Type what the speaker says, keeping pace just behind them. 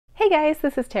guys,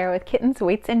 this is Tarot with Kittens,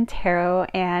 Weights, and Tarot,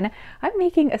 and I'm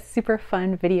making a super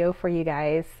fun video for you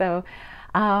guys. So,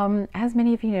 as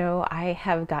many of you know, I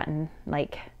have gotten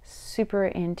like super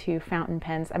into fountain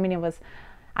pens. I mean,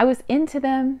 I was into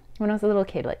them when I was a little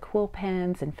kid, like quill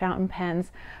pens and fountain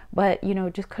pens, but you know,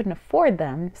 just couldn't afford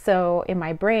them. So in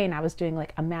my brain, I was doing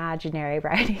like imaginary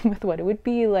writing with what it would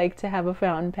be like to have a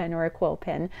fountain pen or a quill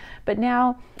pen. But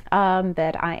now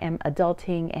that I am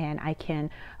adulting and I can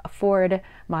afford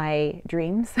my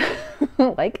dreams,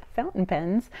 like fountain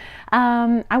pens,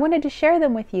 I wanted to share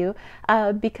them with you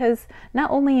because not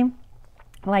only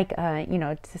like, you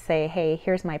know, to say, hey,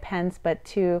 here's my pens, but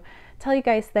to tell you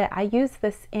guys that I use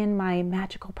this in my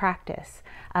magical practice.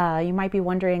 You might be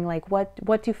wondering, like,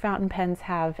 what do fountain pens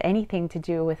have anything to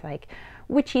do with like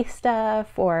witchy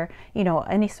stuff or, you know,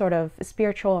 any sort of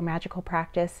spiritual or magical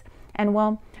practice? And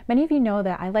well, many of you know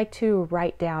that I like to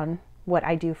write down what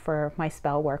I do for my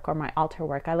spell work or my altar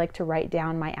work. I like to write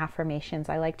down my affirmations.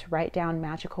 I like to write down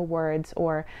magical words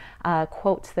or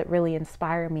quotes that really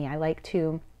inspire me. I like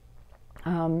to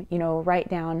you know, write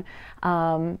down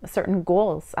certain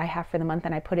goals I have for the month,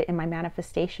 and I put it in my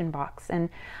manifestation box. And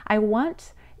I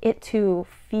want it to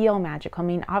feel magical. I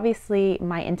mean, obviously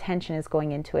my intention is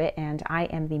going into it, and I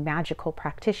am the magical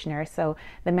practitioner, so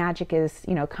the magic is,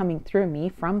 you know, coming through me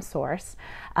from source.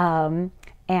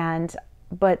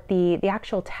 But the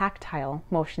actual tactile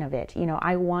motion of it, you know,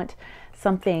 I want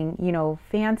something, you know,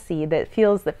 fancy that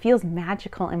feels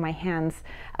magical in my hands,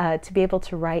 to be able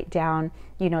to write down,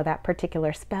 you know, that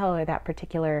particular spell or that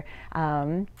particular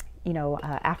you know,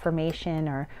 affirmation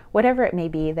or whatever it may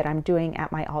be that I'm doing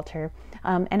at my altar.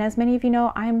 And as many of you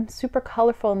know, I'm super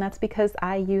colorful, and that's because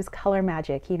I use color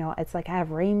magic. You know, it's like I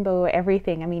have rainbow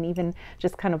everything. I mean, even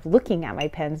just kind of looking at my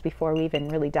pens before we even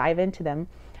really dive into them,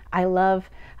 I love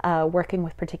working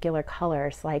with particular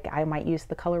colors. Like I might use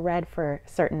the color red for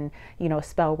certain, you know,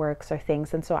 spell works or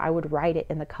things. And so I would write it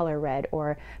in the color red,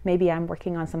 or maybe I'm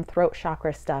working on some throat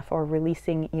chakra stuff or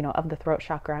releasing, you know, of the throat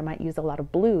chakra. I might use a lot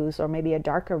of blues, or maybe a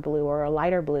darker blue or a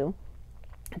lighter blue,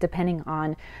 depending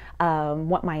on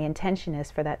what my intention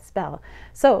is for that spell.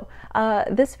 So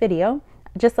this video,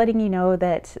 just letting you know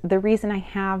that the reason I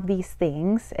have these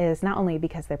things is not only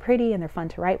because they're pretty and they're fun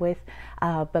to write with,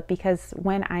 but because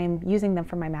when I'm using them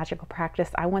for my magical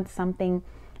practice, I want something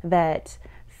that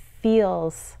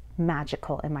feels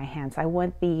magical in my hands. I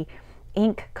want the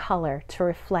ink color to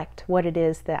reflect what it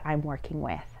is that I'm working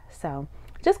with. So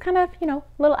just kind of, you know,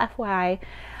 little FYI.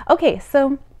 Okay,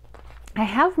 so I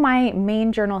have my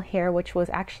main journal here, which was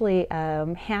actually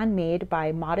handmade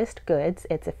by Modest Goods.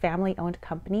 It's a family-owned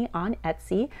company on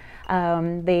Etsy.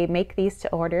 They make these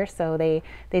to order, so they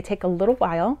take a little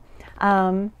while.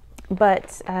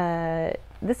 But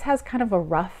this has kind of a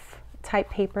rough type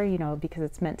paper, you know, because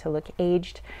it's meant to look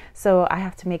aged. So I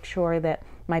have to make sure that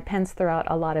my pens throw out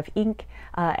a lot of ink,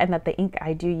 and that the ink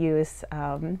I do use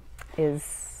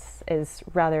is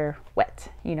rather wet.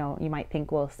 You know, you might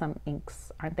think, well, some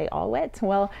inks, aren't they all wet?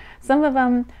 Well, some of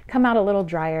them come out a little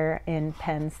drier in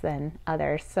pens than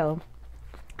others. So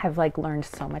I've like learned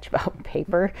so much about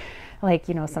paper. Like,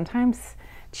 you know, sometimes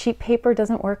cheap paper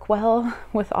doesn't work well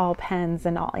with all pens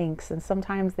and all inks, and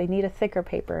sometimes they need a thicker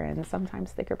paper, and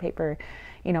sometimes thicker paper,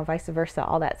 you know, vice versa,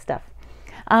 all that stuff.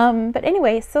 But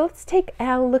anyway, so let's take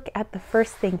a look at the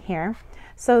first thing here.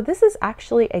 So this is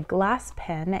actually a glass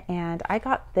pen, and I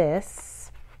got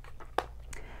this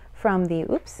from the,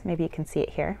 oops, maybe you can see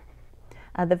it here,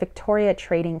 the Victoria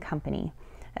Trading Company.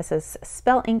 It says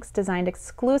spell inks designed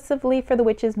exclusively for the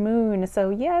Witch's Moon.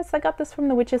 So yes, I got this from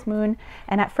the Witch's Moon,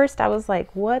 and at first I was like,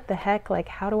 what the heck, like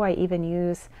how do I even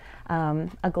use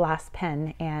a glass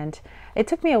pen? And it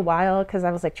took me a while because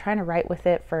I was like trying to write with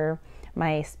it for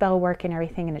my spell work and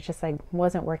everything, and it just like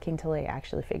wasn't working till I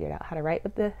actually figured out how to write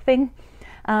with the thing.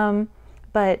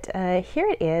 But here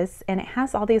it is, and it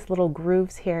has all these little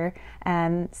grooves here.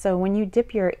 And so when you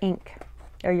dip your ink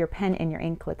or your pen in your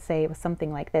ink, let's say it was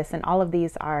something like this, and all of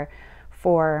these are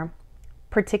for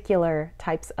particular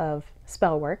types of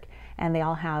spell work, and they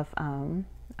all have, I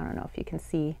don't know if you can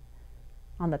see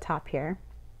on the top here,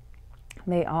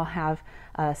 they all have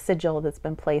a sigil that's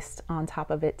been placed on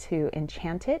top of it to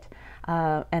enchant it.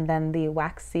 And then the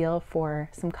wax seal for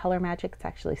some color magic, it's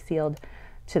actually sealed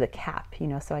to the cap, you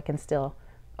know, so I can still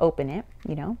open it,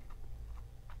 you know.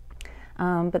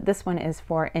 But this one is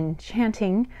for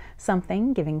enchanting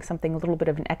something, giving something a little bit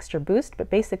of an extra boost. But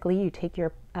basically you take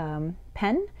your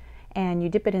pen and you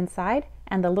dip it inside,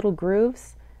 and the little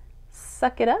grooves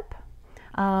suck it up.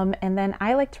 And then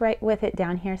I like to write with it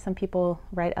down here. Some people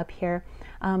write up here.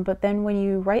 But then when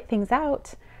you write things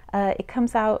out, it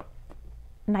comes out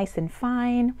nice and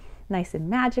fine, nice and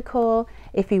magical.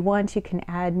 If you want, you can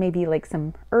add maybe like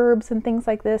some herbs and things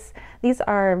like this. These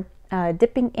are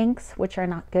dipping inks, which are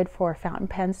not good for fountain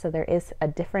pens, so there is a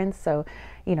difference. So,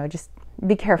 you know, just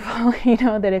be careful, you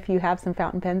know, that if you have some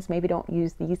fountain pens, maybe don't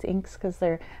use these inks because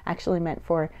they're actually meant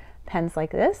for pens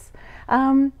like this.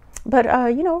 But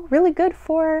you know, really good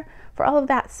for all of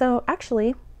that. So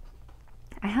actually,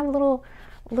 I have a little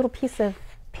piece of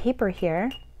paper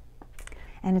here,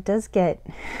 and it does get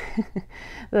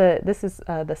this is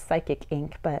the psychic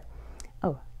ink, but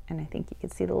oh, and I think you can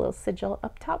see the little sigil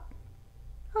up top.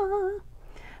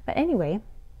 But anyway,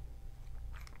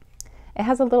 it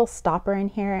has a little stopper in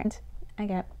here, and I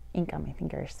got ink on my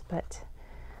fingers, but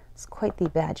it's quite the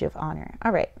badge of honor.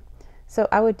 All right, so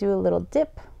I would do a little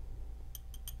dip,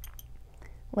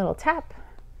 little tap,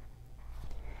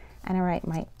 and I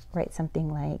might write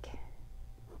something like,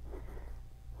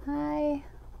 I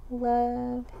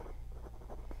love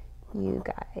you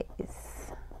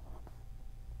guys.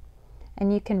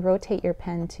 And you can rotate your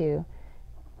pen to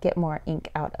get more ink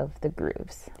out of the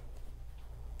grooves.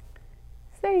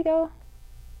 So there you go.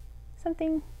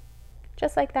 Something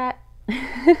just like that.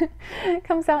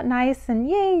 Comes out nice, and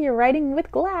yay, you're writing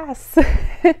with glass.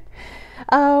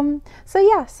 So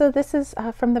yeah, so this is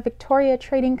from the Victoria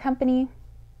Trading Company.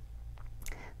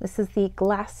 This is the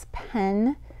glass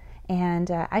pen,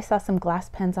 and I saw some glass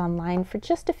pens online for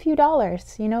just a few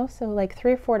dollars, you know, so like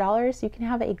 $3 or $4, you can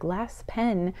have a glass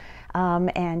pen,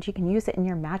 and you can use it in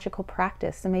your magical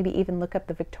practice. So maybe even look up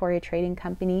the Victoria Trading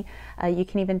Company. You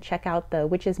can even check out the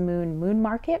Witch's Moon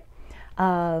Market,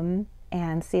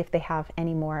 and see if they have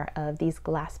any more of these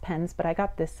glass pens, but I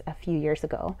got this a few years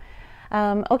ago.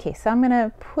 Okay, so I'm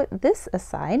gonna put this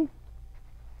aside,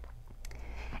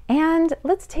 and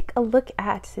let's take a look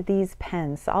at these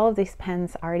pens. So all of these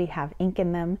pens already have ink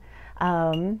in them.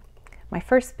 My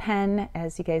first pen,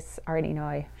 as you guys already know,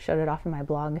 I showed it off in my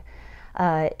blog,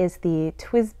 is the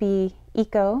TWSBI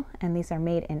Eco, and these are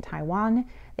made in Taiwan.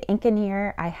 The ink in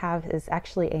here I have is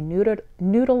actually a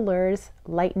Noodler's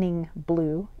Lightning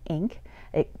Blue ink.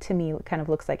 It, to me, kind of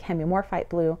looks like hemimorphite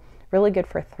blue. Really good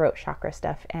for throat chakra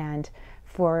stuff, and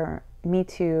for me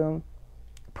to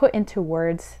put into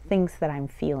words things that I'm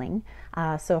feeling.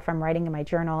 So if I'm writing in my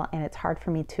journal and it's hard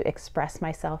for me to express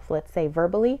myself, let's say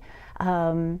verbally,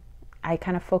 I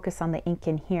kind of focus on the ink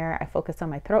in here. I focus on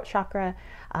my throat chakra,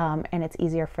 and it's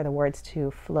easier for the words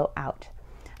to flow out.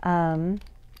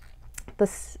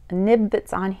 This nib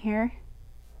that's on here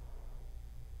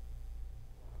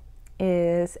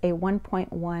is a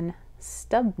 1.1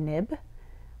 stub nib,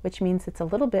 which means it's a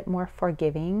little bit more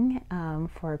forgiving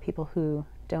for people who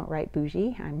don't write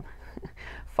bougie. I'm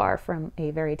far from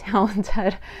a very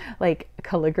talented like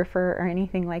calligrapher or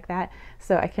anything like that,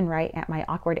 so I can write at my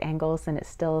awkward angles and it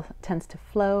still tends to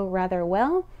flow rather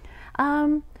well.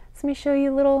 So let me show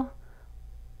you a little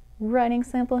writing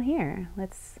sample here.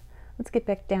 Let's get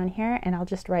back down here, and I'll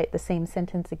just write the same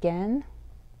sentence again,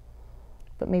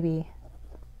 but maybe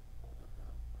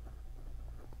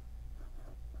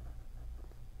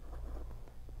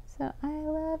so. I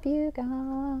love you,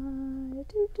 God.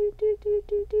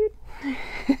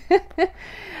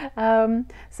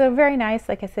 So very nice.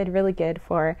 Like I said, really good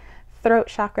for throat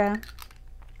chakra.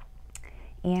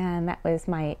 And that was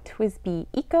my TWSBI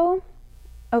Eco.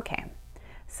 Okay,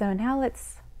 so now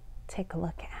let's take a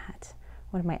look at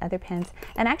one of my other pens.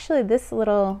 And actually this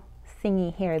little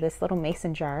thingy here, this little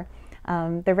mason jar,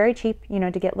 they're very cheap, you know,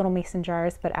 to get little mason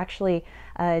jars, but actually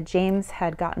James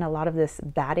had gotten a lot of this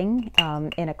batting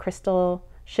in a crystal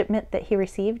shipment that he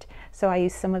received, so I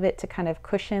used some of it to kind of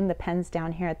cushion the pens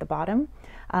down here at the bottom.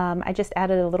 I just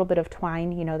added a little bit of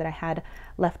twine, you know, that I had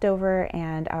left over,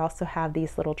 and I also have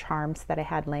these little charms that I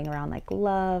had laying around, like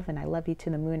love and I love you to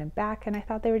the moon and back, and I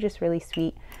thought they were just really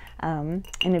sweet, and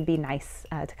it'd be nice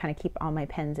to kind of keep all my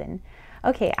pens in.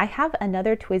 Okay, I have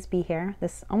another TWSBI here.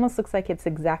 This almost looks like it's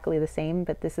exactly the same,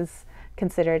 but this is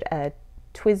considered a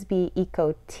TWSBI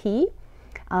Eco T,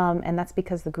 and that's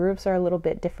because the grooves are a little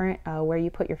bit different where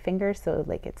you put your fingers, so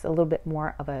like it's a little bit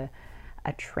more of a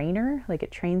trainer, like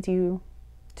it trains you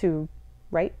to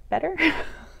write better.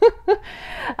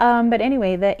 But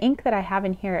anyway, the ink that I have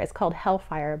in here is called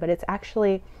Hellfire, but it's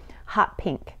actually hot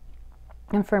pink,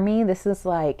 and for me this is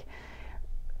like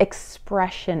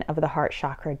expression of the heart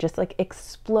chakra, just like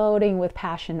exploding with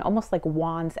passion, almost like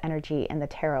wands energy in the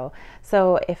tarot.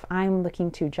 So if I'm looking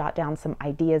to jot down some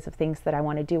ideas of things that I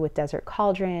want to do with Desert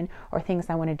Cauldron, or things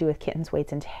I want to do with Kittens,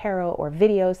 Weights, and Tarot, or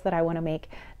videos that I want to make,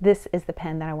 this is the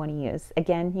pen that I want to use.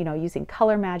 Again, you know, using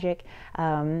color magic,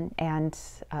 and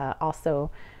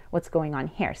also what's going on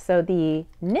here. So the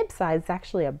nib side is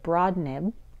actually a broad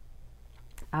nib,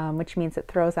 which means it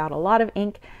throws out a lot of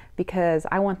ink because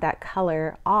I want that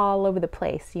color all over the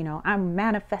place. You know, I'm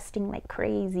manifesting like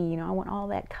crazy. You know, I want all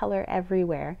that color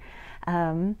everywhere.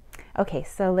 Okay,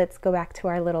 so let's go back to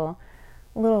our little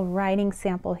writing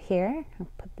sample here. I'll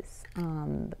put this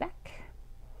on the back.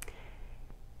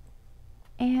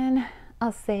 And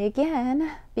I'll say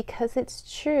again, because it's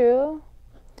true,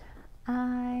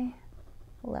 I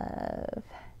love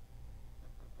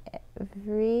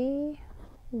everyone.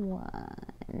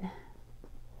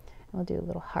 We'll do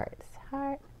little hearts.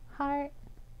 Heart, heart,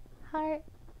 heart.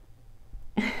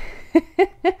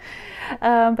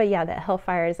 But yeah, that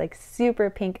hellfire is like super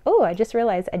pink. Oh, I just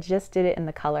realized I just did it in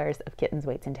the colors of Kittens,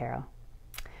 Weights, and Tarot.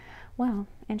 Well,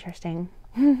 interesting.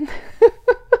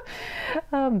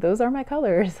 Those are my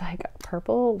colors. I got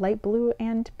purple, light blue,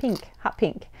 and pink, hot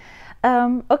pink.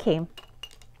 Okay,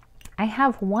 I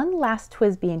have one last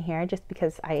TWSBI in here just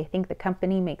because I think the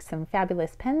company makes some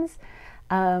fabulous pens.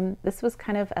 This was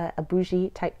kind of a bougie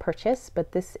type purchase,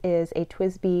 but this is a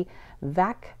TWSBI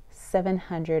VAC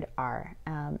 700R,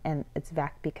 and it's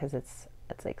VAC because it's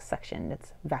like suction,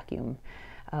 it's vacuum.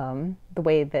 The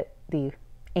way that the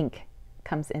ink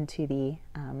comes into the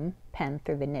pen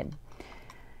through the nib.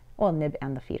 Well, nib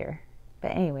and the feeder.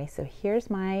 But anyway, so here's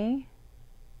my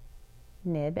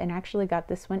nib, and I actually got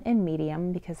this one in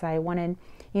medium because I wanted,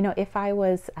 you know, if I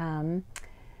was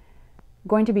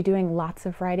going to be doing lots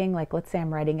of writing, like let's say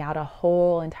I'm writing out a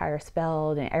whole entire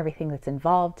spell and everything that's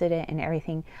involved in it and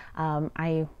everything,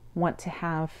 I want to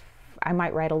have, I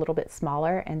might write a little bit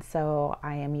smaller, and so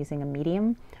I am using a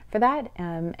medium for that.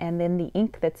 And then the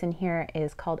ink that's in here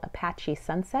is called Apache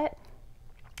Sunset.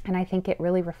 And I think it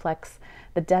really reflects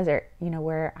the desert, you know,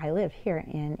 where I live here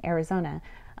in Arizona.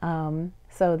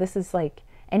 So this is like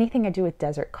anything I do with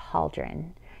Desert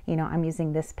Cauldron. You know, I'm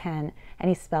using this pen.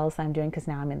 Any spells I'm doing, because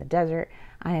now I'm in the desert,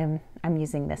 I'm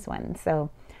using this one.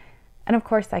 So, and of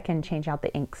course I can change out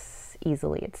the inks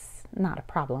easily. It's not a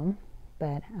problem.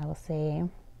 But I will say,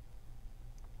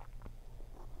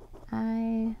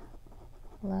 I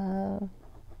love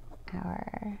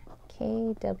our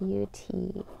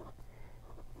KWT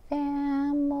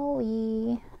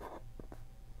family,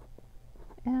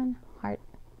 and heart.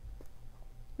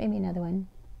 Maybe another one.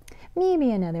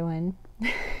 Maybe another one.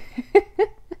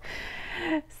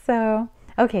 So,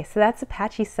 okay, so that's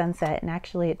Apache Sunset, and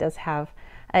actually it does have,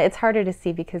 it's harder to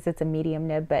see because it's a medium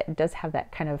nib, but it does have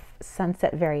that kind of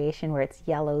sunset variation where it's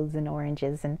yellows and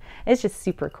oranges, and it's just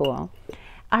super cool.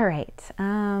 All right,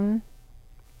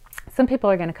 some people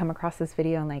are going to come across this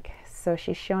video and like, so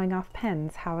she's showing off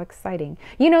pens, how exciting.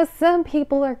 You know, some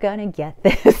people are gonna get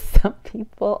this, some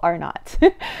people are not.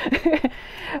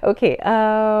 Okay,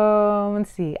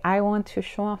 let's see. I want to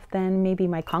show off then maybe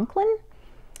my Conklin.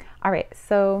 All right,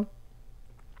 so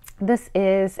this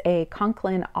is a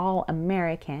Conklin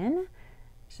All-American.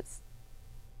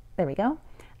 There we go.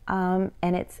 And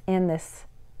it's in this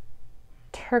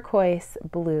turquoise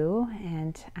blue,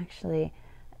 and actually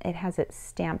it has it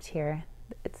stamped here.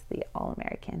 It's the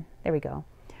All-American. There we go.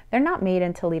 They're not made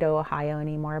in Toledo, Ohio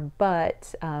anymore,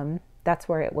 but that's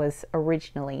where it was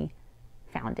originally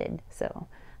founded. So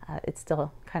it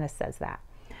still kind of says that.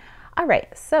 All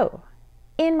right, so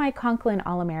in my Conklin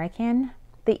All-American,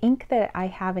 the ink that I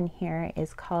have in here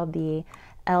is called the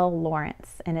L.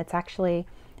 Lawrence, and it's actually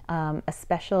a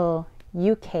special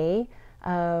UK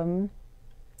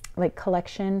like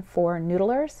collection for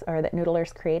noodlers, or that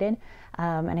noodlers created.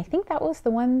 And I think that was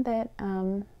the one that,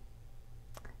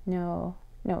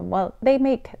 well, they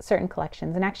make certain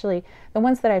collections. And actually, the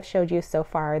ones that I've showed you so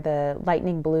far, the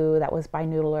Lightning Blue, that was by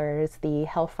Noodlers, the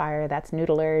Hellfire, that's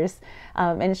Noodlers.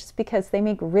 And it's just because they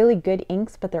make really good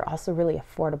inks, but they're also really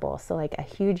affordable. So like a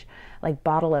huge like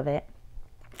bottle of it,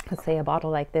 let's say a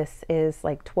bottle like this is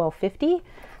like $12.50.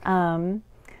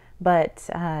 But,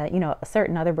 you know,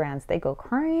 certain other brands, they go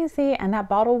crazy, and that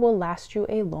bottle will last you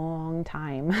a long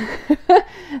time.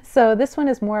 So this one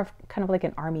is more of kind of like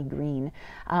an army green.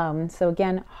 So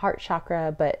again, heart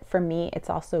chakra, but for me, it's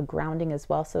also grounding as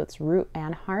well. So it's root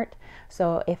and heart.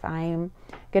 So if I'm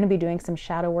going to be doing some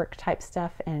shadow work type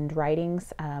stuff and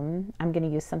writings, I'm going to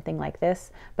use something like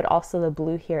this, but also the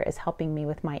blue here is helping me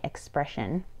with my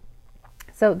expression.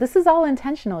 So this is all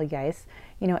intentional, you guys.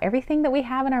 You know, everything that we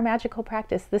have in our magical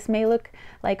practice, this may look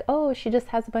like, oh, she just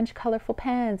has a bunch of colorful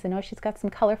pens, and oh, she's got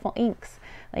some colorful inks.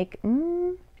 Like,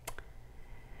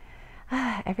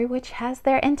 every witch has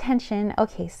their intention.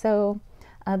 Okay, so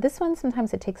this one,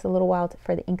 sometimes it takes a little while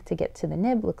for the ink to get to the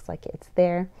nib. Looks like it's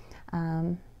there.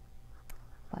 But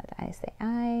I say,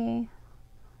 I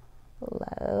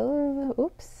love,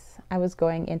 oops, I was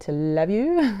going into love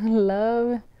you,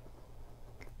 love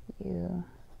you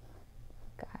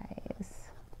guys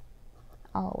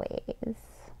always.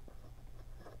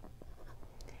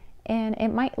 And it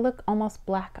might look almost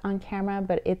black on camera,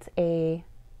 but it's a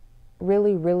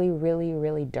really, really, really,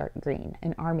 really dark green,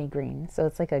 an army green. So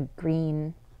it's like a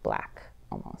green black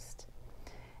almost.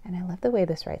 And I love the way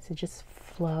this writes. It just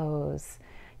flows.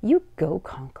 You go,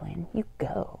 Conklin, you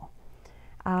go.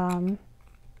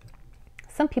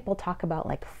 Some people talk about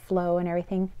like flow and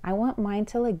everything. I want mine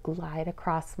to like glide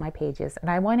across my pages, and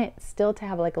I want it still to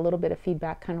have like a little bit of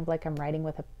feedback, kind of like I'm writing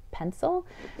with a pencil,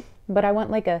 but I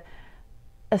want like a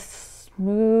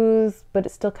smooth, but it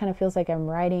still kind of feels like I'm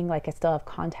writing, like I still have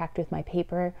contact with my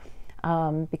paper,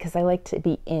 because I like to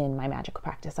be in my magical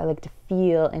practice. I like to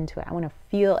feel into it. I want to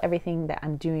feel everything that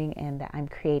I'm doing and that I'm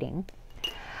creating.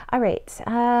 All right,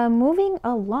 moving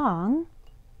along,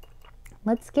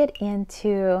 let's get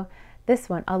into this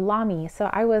one, a lamy. So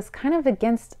I was kind of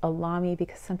against a lamy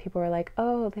because some people were like,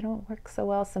 oh, they don't work so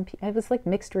well. It was like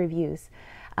mixed reviews.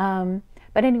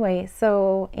 But anyway,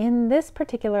 so in this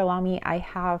particular lamy, I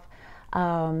have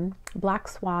black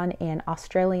swan and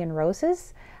Australian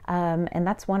roses. And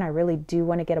that's one I really do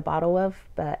want to get a bottle of,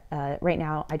 but right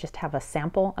now I just have a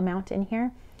sample amount in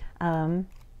here.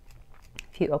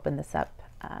 If you open this up,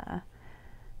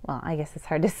 well, I guess it's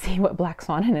hard to see what black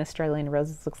swan and Australian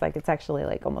roses looks like. It's actually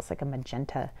like almost like a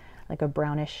magenta, like a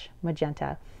brownish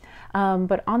magenta.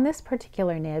 But on this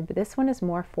particular nib, this one is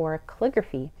more for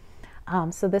calligraphy.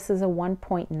 So this is a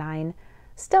 1.9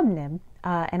 stub nib,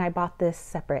 and I bought this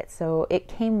separate. So it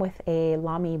came with a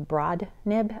lamy broad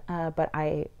nib, but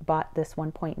I bought this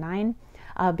 1.9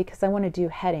 because I want to do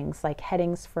headings, like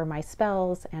headings for my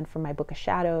spells and for my Book of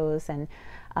Shadows, and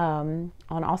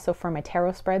also for my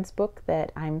tarot spreads book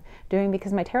that I'm doing,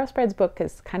 because my tarot spreads book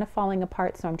is kind of falling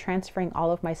apart. So I'm transferring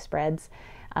all of my spreads,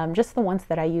 just the ones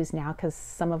that I use now, because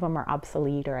some of them are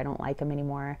obsolete or I don't like them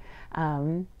anymore.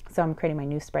 So I'm creating my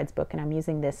new spreads book, and I'm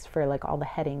using this for like all the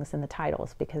headings and the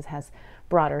titles because it has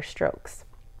broader strokes.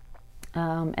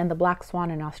 And the black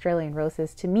swan and Australian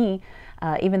roses, to me,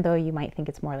 even though you might think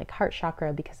it's more like heart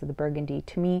chakra because of the burgundy,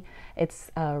 to me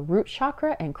it's root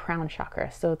chakra and crown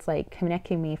chakra. So it's like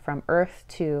connecting me from earth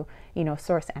to, you know,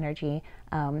 source energy,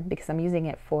 because I'm using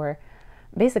it for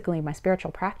basically my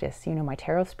spiritual practice, you know, my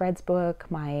tarot spreads book,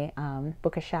 my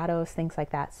Book of Shadows, things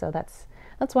like that. So that's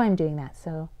why I'm doing that.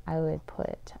 So I would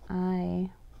put,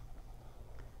 I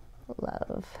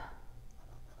love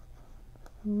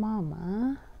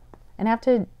Mama. And I have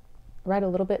to write a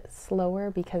little bit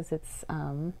slower because it's,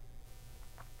 oh,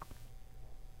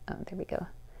 there we go.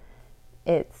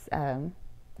 It's kind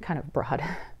of broad.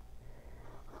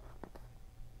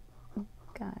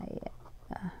 Gaia.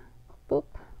 Boop.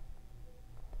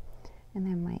 And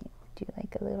I might do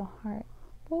like a little heart.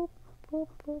 Boop, boop,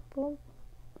 boop, boop.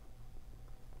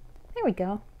 There we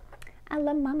go. I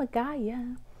love Mama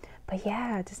Gaia. But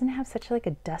yeah, it doesn't have such like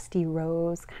a dusty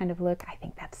rose kind of look. I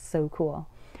think that's so cool.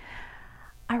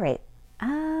 All right,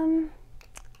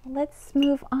 let's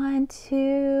move on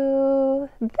to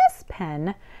this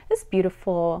pen, this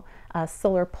beautiful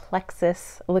solar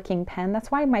plexus looking pen. That's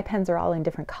why my pens are all in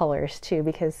different colors too,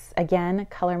 because again,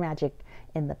 color magic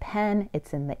in the pen,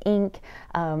 it's in the ink,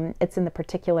 it's in the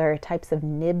particular types of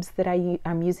nibs that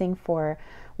I'm using for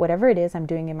whatever it is I'm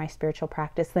doing in my spiritual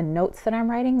practice. The notes that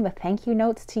I'm writing, the thank you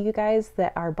notes to you guys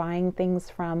that are buying things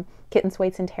from Kittens,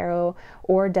 Waits, and Tarot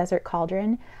or Desert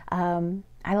Cauldron.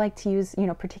 I like to use, you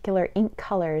know, particular ink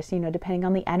colors, you know, depending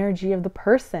on the energy of the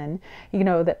person, you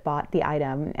know, that bought the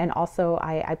item. And also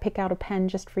I pick out a pen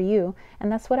just for you,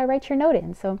 and that's what I write your note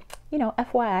in. So, you know,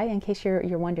 FYI, in case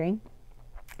you're wondering.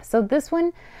 So this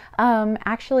one,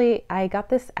 actually, I got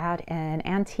this at an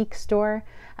antique store.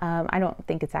 I don't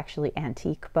think it's actually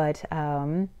antique, but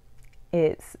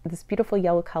it's this beautiful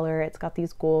yellow color. It's got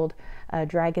these gold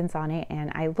dragons on it,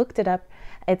 and I looked it up.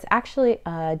 It's actually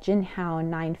a Jinhao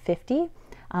 950,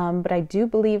 but I do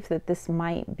believe that this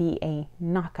might be a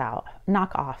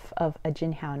knockoff of a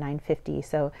Jinhao 950.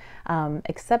 So,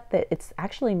 except that it's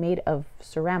actually made of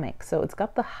ceramic, so it's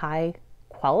got the high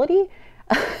quality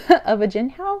of a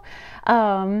Jinhao,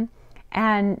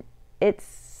 and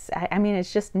I mean,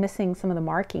 it's just missing some of the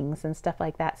markings and stuff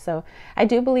like that. So I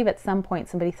do believe at some point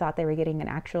somebody thought they were getting an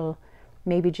actual,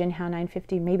 maybe Jinhao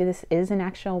 950. Maybe this is an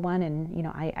actual one, and you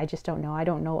know, I just don't know. I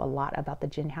don't know a lot about the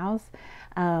Jinhaos,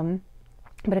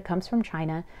 but it comes from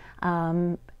China,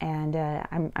 and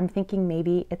I'm thinking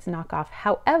maybe it's a knockoff.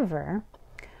 However,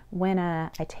 when I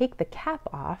take the cap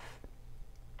off,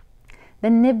 the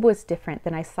nib was different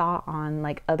than I saw on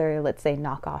like other, let's say,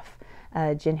 knockoff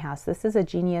Jinhaos. This is a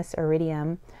Genius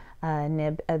Iridium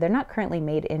nib. They're not currently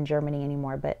made in Germany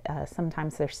anymore, but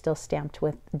sometimes they're still stamped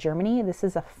with Germany. This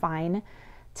is a fine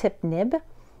tip nib.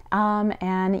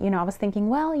 And, you know, I was thinking,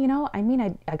 well, you know, I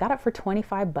mean, I got it for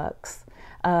 25 bucks.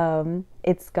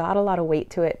 It's got a lot of weight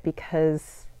to it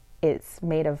because it's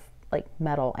made of like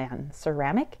metal and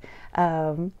ceramic.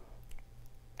 And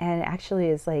actually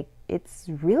is like, it's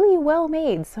really well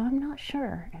made. So I'm not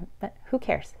sure, but who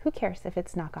cares? Who cares if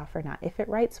it's knockoff or not? If it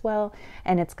writes well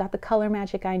and it's got the color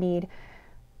magic I need,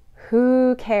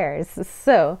 who cares?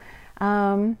 So,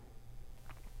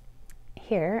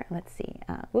 here, let's see,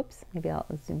 whoops, maybe I'll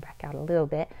zoom back out a little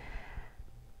bit.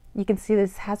 You can see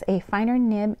this has a finer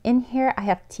nib. In here I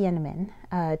have Tiananmen.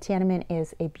 Tiananmen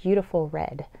is a beautiful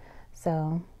red.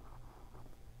 So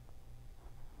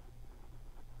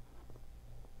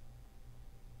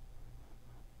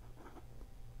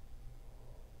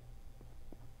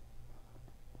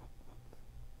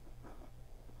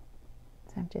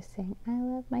I'm just saying, I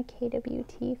love my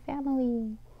KWT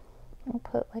family. I'll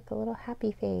put like a little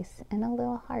happy face and a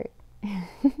little heart.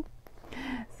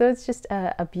 So it's just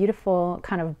a beautiful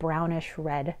kind of brownish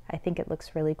red. I think it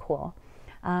looks really cool.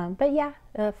 But yeah,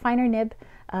 a finer nib,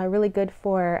 really good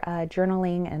for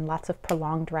journaling and lots of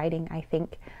prolonged writing, I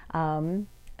think,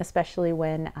 especially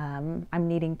when I'm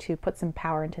needing to put some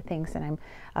power into things and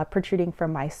I'm protruding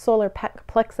from my solar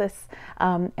plexus.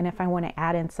 And if I want to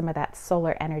add in some of that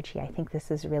solar energy, I think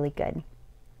this is really good.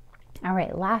 All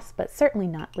right, last but certainly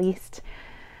not least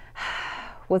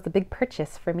was the big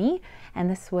purchase for me, and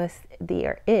this was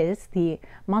is the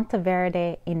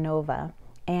Monteverde Innova.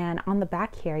 And on the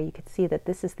back here, you can see that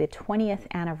this is the 20th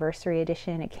anniversary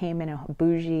edition. It came in a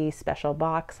bougie special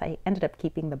box. I ended up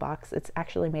keeping the box. It's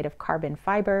actually made of carbon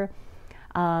fiber,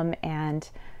 and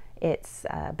it's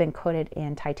been coated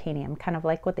in titanium, kind of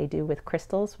like what they do with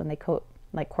crystals when they coat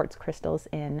like quartz crystals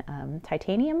in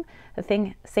titanium.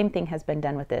 Same thing has been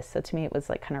done with this. So to me, it was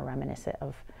like kind of reminiscent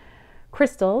of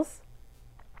crystals.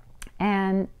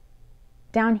 And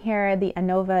down here, the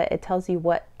Innova, it tells you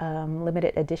what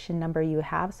limited edition number you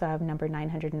have. So I have number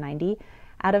 990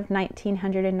 out of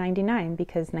 1999,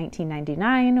 because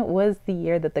 1999 was the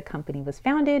year that the company was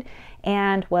founded.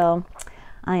 And well,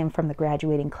 I am from the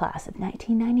graduating class of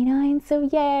 1999, so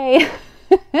yay!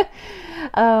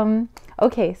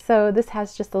 Okay, so this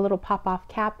has just a little pop-off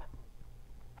cap,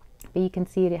 but you can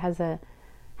see it has a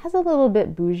little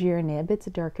bit bougier nib. It's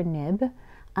a darker nib.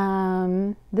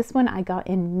 This one I got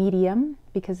in medium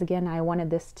because, again, I wanted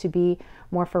this to be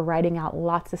more for writing out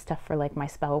lots of stuff for like my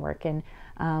spell work and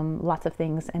lots of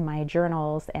things in my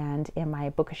journals and in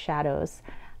my book of shadows.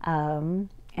 And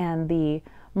the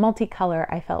multicolor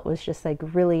I felt was just like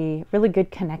really, really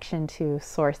good connection to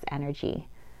source energy.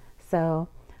 So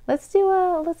let's do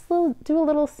a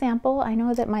little sample. I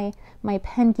know that my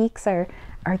pen geeks are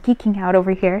geeking out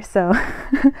over here, so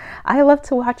I love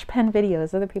to watch pen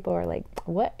videos. Other people are like,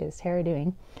 what is Tara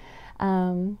doing?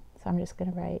 So I'm just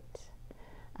gonna write.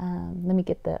 Let me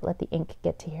let the ink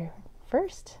get to here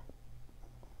first.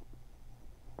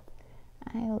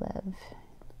 I love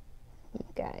you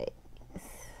guys.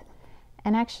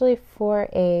 And actually, for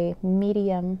a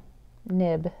medium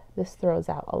nib, this throws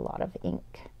out a lot of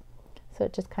ink. So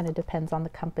it just kind of depends on the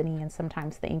company and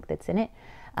sometimes the ink that's in it.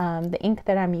 The ink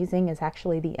that I'm using is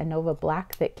actually the Innova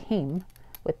Black that came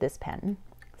with this pen.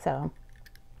 So,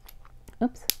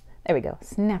 oops, there we go.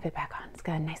 Snap it back on. It's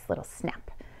got a nice little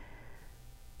snap.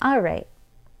 All right,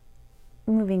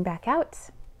 moving back out.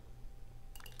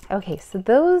 Okay, so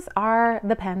those are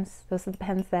the pens. Those are the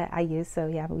pens that I use. So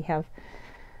yeah, we have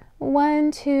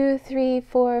 1, 2, 3,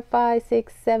 4, 5,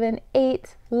 6, 7,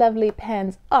 8 lovely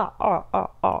pens.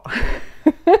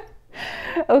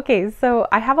 Okay, so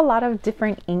I have a lot of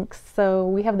different inks. So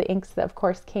we have the inks that of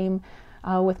course came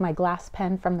with my glass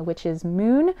pen from the Witch's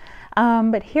Moon.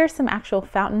 But here's some actual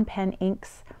fountain pen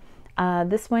inks.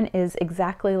 This one is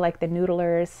exactly like the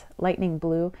Noodler's Lightning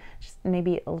Blue, just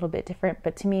maybe a little bit different,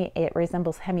 but to me it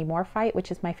resembles hemimorphite,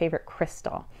 which is my favorite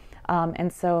crystal.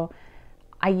 And so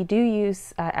I do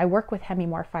use, I work with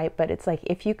hemimorphite, but it's like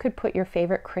if you could put your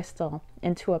favorite crystal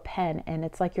into a pen and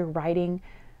it's like you're writing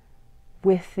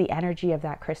with the energy of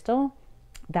that crystal,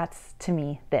 that's to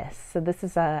me this. So this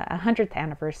is a 100th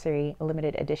anniversary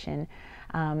limited edition.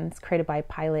 It's created by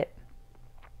Pilot,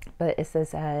 but it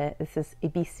says this is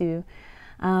Ibisu,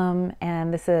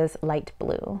 and this is light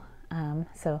blue.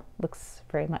 So looks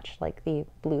very much like the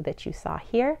blue that you saw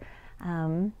here.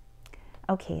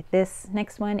 Okay, this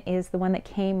next one is the one that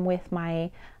came with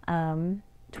my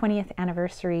 20th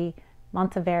anniversary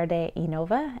Monteverde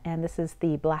Innova, and this is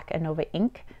the black Innova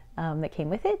ink that came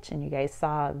with it, and you guys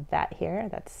saw that here.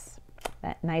 That's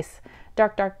that nice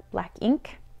dark black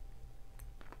ink.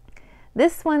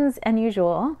 This one's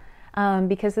unusual.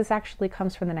 because this actually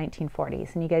comes from the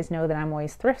 1940s. And you guys know that I'm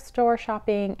always thrift store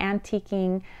shopping,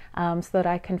 antiquing, so that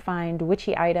I can find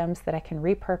witchy items that I can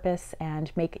repurpose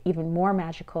and make even more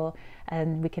magical.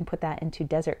 And we can put that into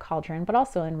Desert Cauldron, but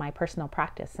also in my personal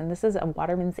practice. And this is a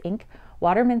Waterman's ink.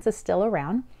 Waterman's is still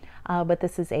around, but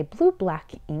this is a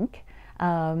blue-black ink.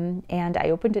 And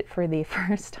I opened it for the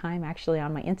first time actually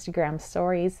on my Instagram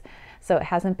stories. So it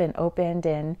hasn't been opened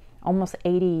in almost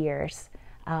 80 years.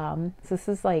 So this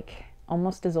is like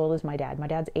almost as old as my dad. My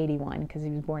dad's 81 because he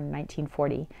was born in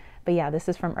 1940. But yeah, this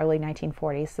is from early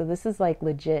 1940s. So this is like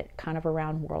legit kind of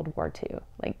around World War II,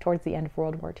 like towards the end of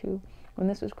World War II when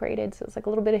this was created. So it's like a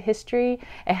little bit of history.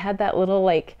 It had that little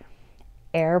like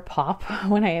air pop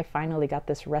when I finally got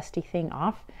this rusty thing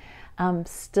off.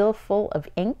 Still full of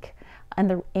ink, and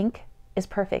the ink is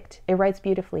perfect. It writes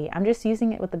beautifully. I'm just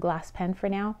using it with the glass pen for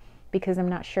now because I'm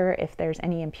not sure if there's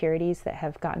any impurities that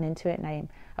have gotten into it, and I'm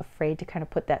afraid to kind of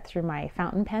put that through my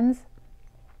fountain pens.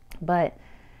 But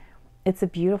it's a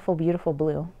beautiful, beautiful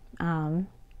blue, and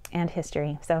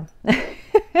history. So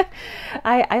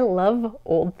I love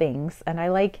old things, and I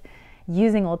like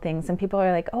using old things. And people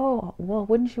are like, oh, well,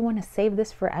 wouldn't you want to save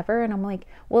this forever? And I'm like,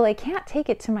 well, I can't take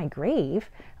it to my grave.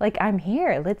 Like, I'm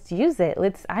here, let's use it.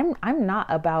 I'm not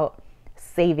about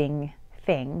saving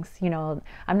things, you know.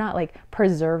 I'm not like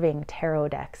preserving tarot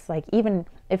decks. Like, even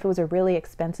if it was a really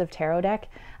expensive tarot deck,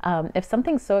 if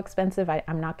something's so expensive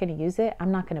I'm not going to use it,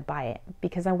 I'm not going to buy it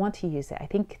because I want to use it. I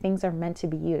think things are meant to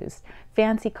be used.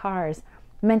 Fancy cars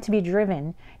meant to be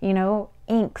driven, you know,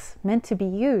 inks meant to be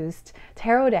used,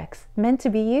 tarot decks meant to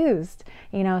be used,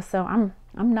 you know. So I'm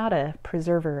not a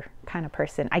preserver kind of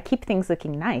person. I keep things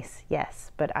looking nice,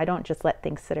 yes, but I don't just let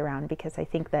things sit around because I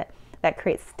think that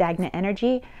creates stagnant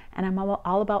energy, and I'm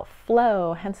all about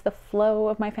flow, hence the flow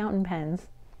of my fountain pens.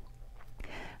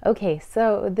 Okay,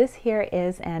 so this here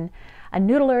is a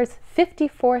Noodler's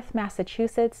 54th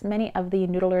Massachusetts. Many of the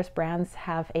Noodler's brands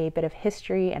have a bit of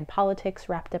history and politics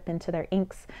wrapped up into their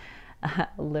inks.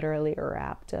 Literally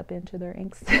wrapped up into their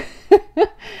inks.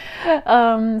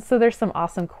 So there's some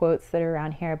awesome quotes that are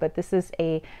around here, but this is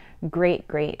a great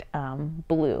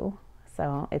blue.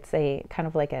 So it's a kind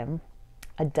of like a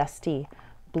dusty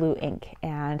blue ink,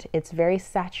 and it's very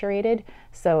saturated,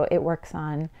 so it works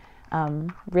on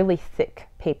really thick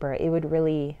paper. It would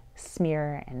really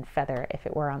smear and feather if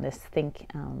it were on this thin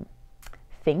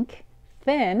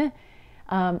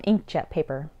inkjet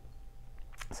paper.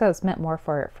 So it's meant more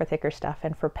for thicker stuff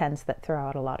and for pens that throw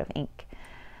out a lot of ink.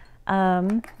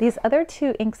 These other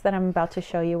two inks that I'm about to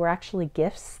show you were actually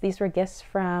gifts. These were gifts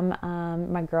from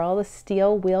my girl, the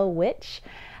Steel Wheel Witch.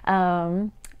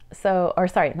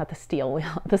 Sorry, not the steel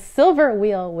wheel, the Silver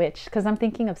Wheel Witch, because I'm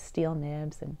thinking of steel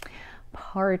nibs, and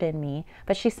pardon me,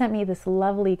 but she sent me this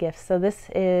lovely gift. So this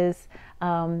is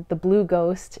the Blue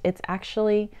Ghost. It's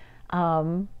actually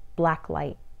black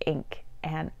light ink,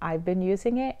 and I've been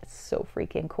using it. It's so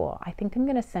freaking cool. I think I'm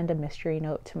gonna send a mystery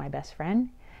note to my best friend,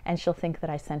 and she'll think that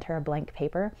I sent her a blank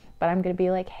paper, but I'm gonna be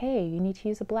like, hey, you need to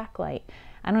use a black light.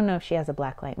 I don't know if she has a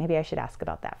black light. Maybe I should ask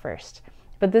about that first.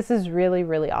 But this is really,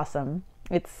 really awesome.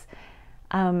 It's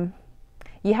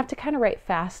you have to kind of write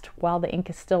fast while the ink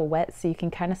is still wet, so you can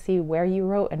kind of see where you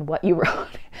wrote and what you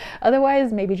wrote.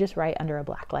 Otherwise, maybe just write under a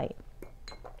black light.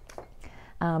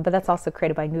 But that's also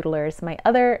created by Noodlers. My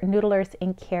other Noodlers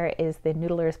ink here is the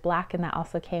Noodlers Black, and that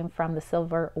also came from the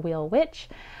Silver Wheel Witch.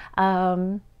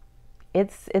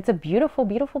 It's a beautiful,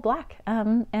 beautiful black,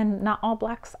 and not all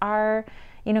blacks are,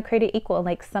 you know, created equal.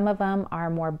 Like, some of them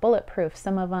are more bulletproof,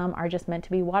 some of them are just meant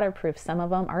to be waterproof, some of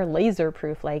them are laser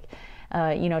proof, like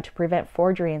you know, to prevent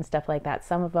forgery and stuff like that.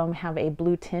 Some of them have a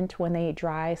blue tint when they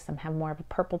dry, some have more of a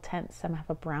purple tint, some have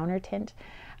a browner tint.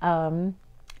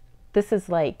 This is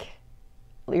like,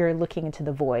 you're looking into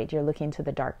the void, you're looking into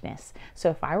the darkness. So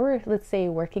if I were, let's say,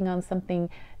 working on something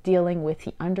dealing with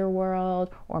the underworld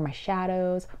or my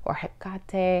shadows or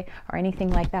Hecate or anything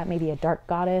like that, maybe a dark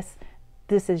goddess,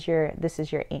 this is your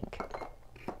ink.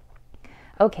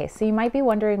 Okay, so you might be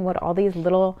wondering what all these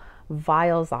little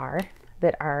vials are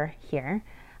that are here.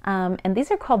 And these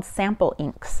are called sample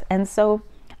inks. And so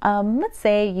let's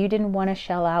say you didn't want to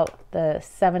shell out the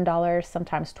 $7,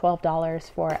 sometimes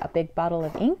 $12 for a big bottle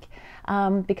of ink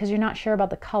because you're not sure about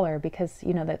the color, because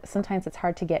you know that sometimes it's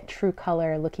hard to get true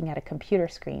color looking at a computer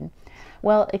screen.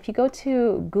 Well, if you go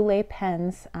to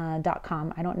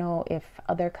gouletpens.com, I don't know if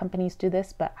other companies do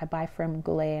this, but I buy from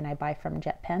Goulet and I buy from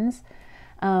Jet Pens.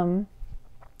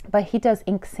 but he does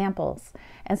ink samples,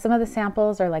 and some of the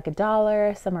samples are like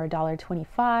 $1, some are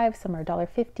 $1.25, some are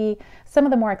 $1.50. Some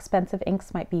of the more expensive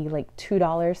inks might be like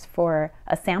 $2 for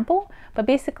a sample, but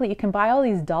basically you can buy all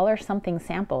these dollar something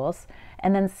samples,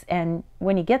 and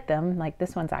when you get them, like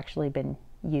this one's actually been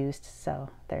used, so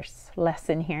there's less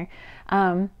in here.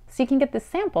 So you can get this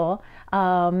sample,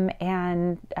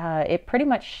 and it pretty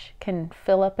much can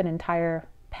fill up an entire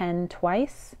pen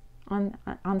twice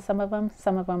on some of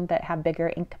them that have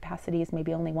bigger ink capacities,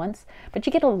 maybe only once, but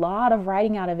you get a lot of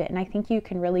writing out of it. And I think you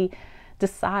can really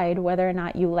decide whether or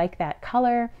not you like that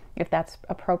color, if that's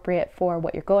appropriate for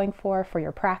what you're going for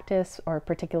your practice, or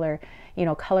particular,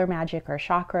 color magic or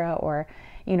chakra, or,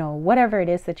 whatever it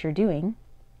is that you're doing.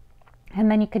 And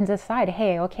then you can decide,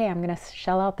 hey, okay, I'm going to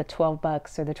shell out the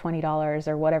 $12 or the $20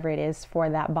 or whatever it is for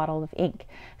that bottle of ink.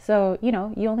 So,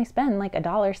 you only spend like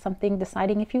 $1 something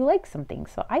deciding if you like something.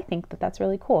 So I think that that's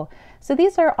really cool. So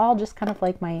these are all just kind of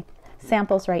like my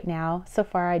samples right now. So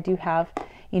far I do have,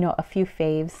 a few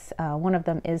faves. One of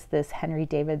them is this Henry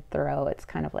David Thoreau. It's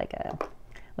kind of like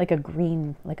a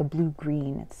green, like a blue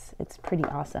green. It's pretty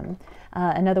awesome.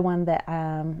 Another one that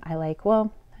I like,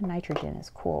 well, nitrogen is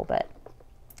cool, but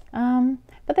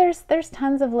there's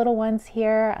tons of little ones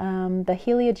here. The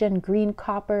Heliogen Green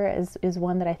Copper is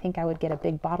one that I think I would get a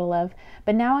big bottle of.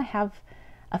 But now I have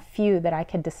a few that I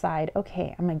could decide,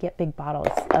 okay, I'm going to get big bottles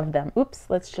of them. Oops,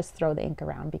 let's just throw the ink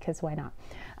around because why not?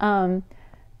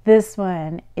 This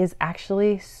one is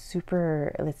actually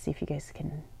super, let's see if you guys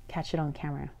can catch it on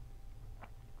camera.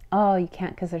 Oh, you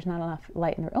can't because there's not enough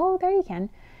light in the, oh, there you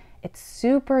can. It's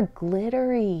super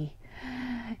glittery.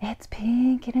 It's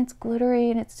pink and it's glittery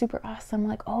and it's super awesome.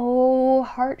 Like, oh,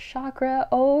 heart chakra,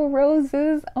 oh,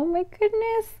 roses, oh my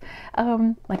goodness.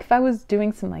 Like if I was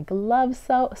doing some like love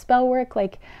spell work,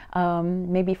 like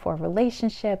maybe for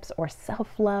relationships or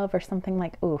self-love or something,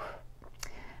 like, ooh,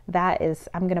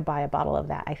 I'm going to buy a bottle of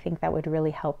that. I think that would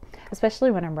really help,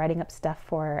 especially when I'm writing up stuff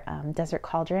for Desert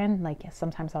Cauldron. Like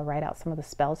sometimes I'll write out some of the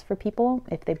spells for people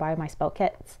if they buy my spell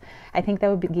kits. I think that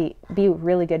would be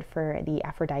really good for the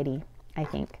Aphrodite, I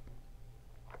think.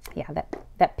 Yeah,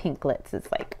 that pink glitz is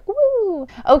like, woo!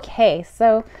 Okay,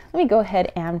 so let me go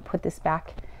ahead and put this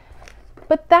back.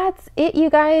 But that's it, you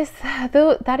guys.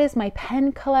 That is my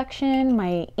pen collection,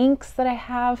 my inks that I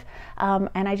have.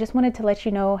 And I just wanted to let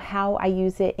you know how I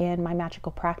use it in my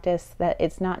magical practice, that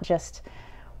it's not just,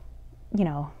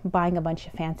 buying a bunch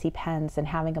of fancy pens and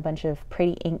having a bunch of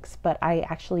pretty inks, but I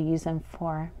actually use them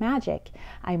for magic.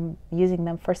 I'm using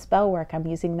them for spell work. I'm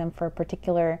using them for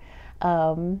particular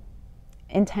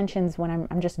intentions when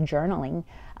I'm just journaling.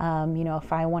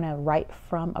 If I want to write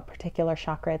from a particular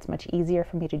chakra, it's much easier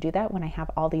for me to do that when I have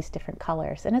all these different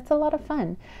colors, and it's a lot of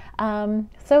fun.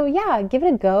 So yeah, give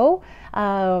it a go.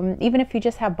 Even if you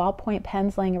just have ballpoint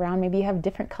pens laying around, maybe you have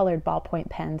different colored ballpoint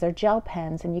pens or gel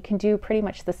pens, and you can do pretty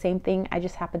much the same thing. I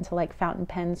just happen to like fountain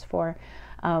pens for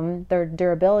their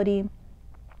durability.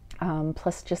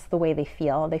 Plus just the way they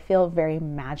feel. They feel very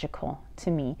magical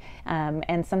to me.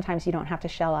 And sometimes you don't have to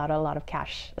shell out a lot of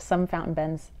cash. Some fountain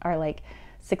pens are like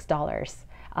 $6.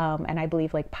 And I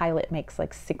believe like Pilot makes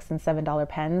like $6 and $7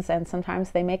 pens, and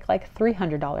sometimes they make like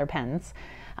 $300 pens.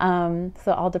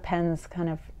 So all depends, kind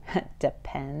of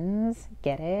depends,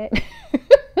 get it,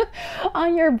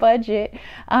 on your budget.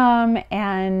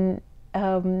 And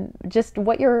just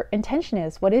what your intention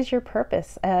is. What is your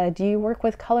purpose? Do you work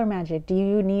with color magic? Do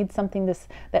you need something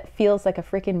that feels like a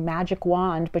freaking magic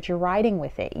wand, but you're riding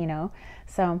with it,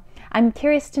 So I'm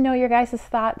curious to know your guys'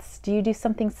 thoughts. Do you do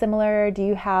something similar? Do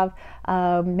you have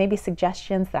maybe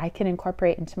suggestions that I can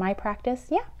incorporate into my practice?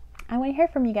 Yeah, I want to hear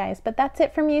from you guys. But that's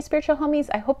it from you, spiritual homies.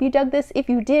 I hope you dug this. If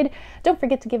you did, don't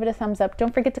forget to give it a thumbs up.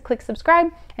 Don't forget to click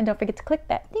subscribe, and don't forget to click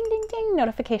that ding ding ding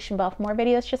notification bell for more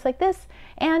videos just like this.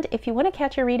 And if you want to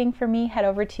catch a reading from me, head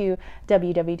over to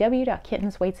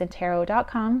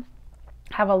www.kittensweightsandtarot.com.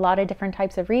 Have a lot of different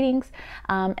types of readings,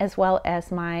 as well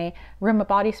as my Rima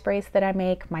body sprays that I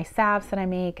make, my salves that I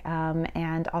make,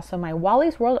 and also my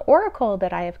Wally's World Oracle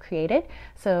that I have created.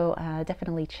 So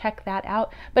definitely check that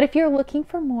out. But if you're looking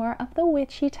for more of the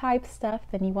witchy type stuff,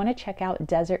 then you want to check out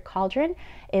Desert Cauldron.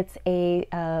 It's a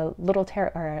little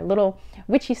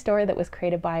witchy store that was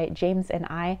created by James and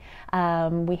I.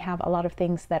 We have a lot of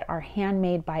things that are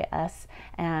handmade by us,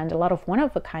 and a lot of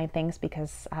one-of-a-kind things,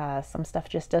 because some stuff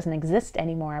just doesn't exist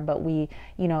anymore, but we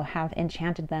have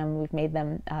enchanted them. We've made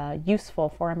them useful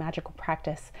for a magical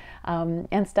practice,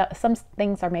 and some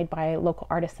things are made by local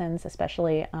artisans,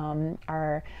 especially off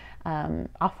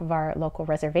of our local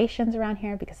reservations around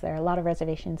here, because there are a lot of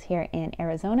reservations here in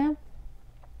Arizona.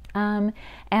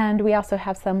 And we also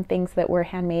have some things that were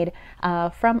handmade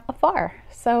from afar.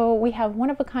 So we have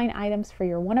one-of-a-kind items for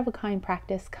your one-of-a-kind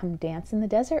practice. Come dance in the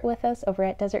desert with us over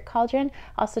at Desert Cauldron.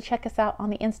 Also check us out on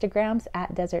the Instagrams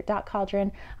at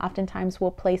desert.cauldron. Oftentimes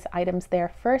we'll place items there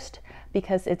first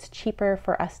because it's cheaper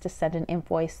for us to send an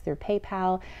invoice through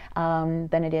PayPal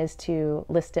than it is to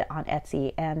list it on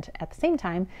Etsy. And at the same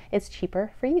time, it's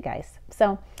cheaper for you guys.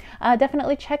 So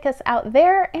definitely check us out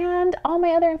there. And all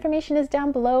my other information is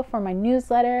down below for my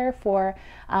newsletter, for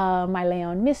my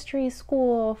Leon Mystery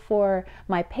School, for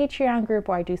my Patreon group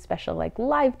where I do special like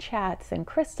live chats and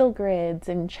crystal grids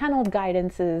and channeled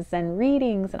guidances and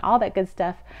readings and all that good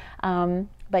stuff.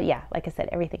 But yeah, like I said,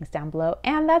 everything's down below.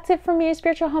 And that's it from me, your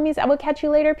spiritual homies. I will catch you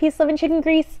later. Peace, love, and chicken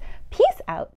grease. Peace out.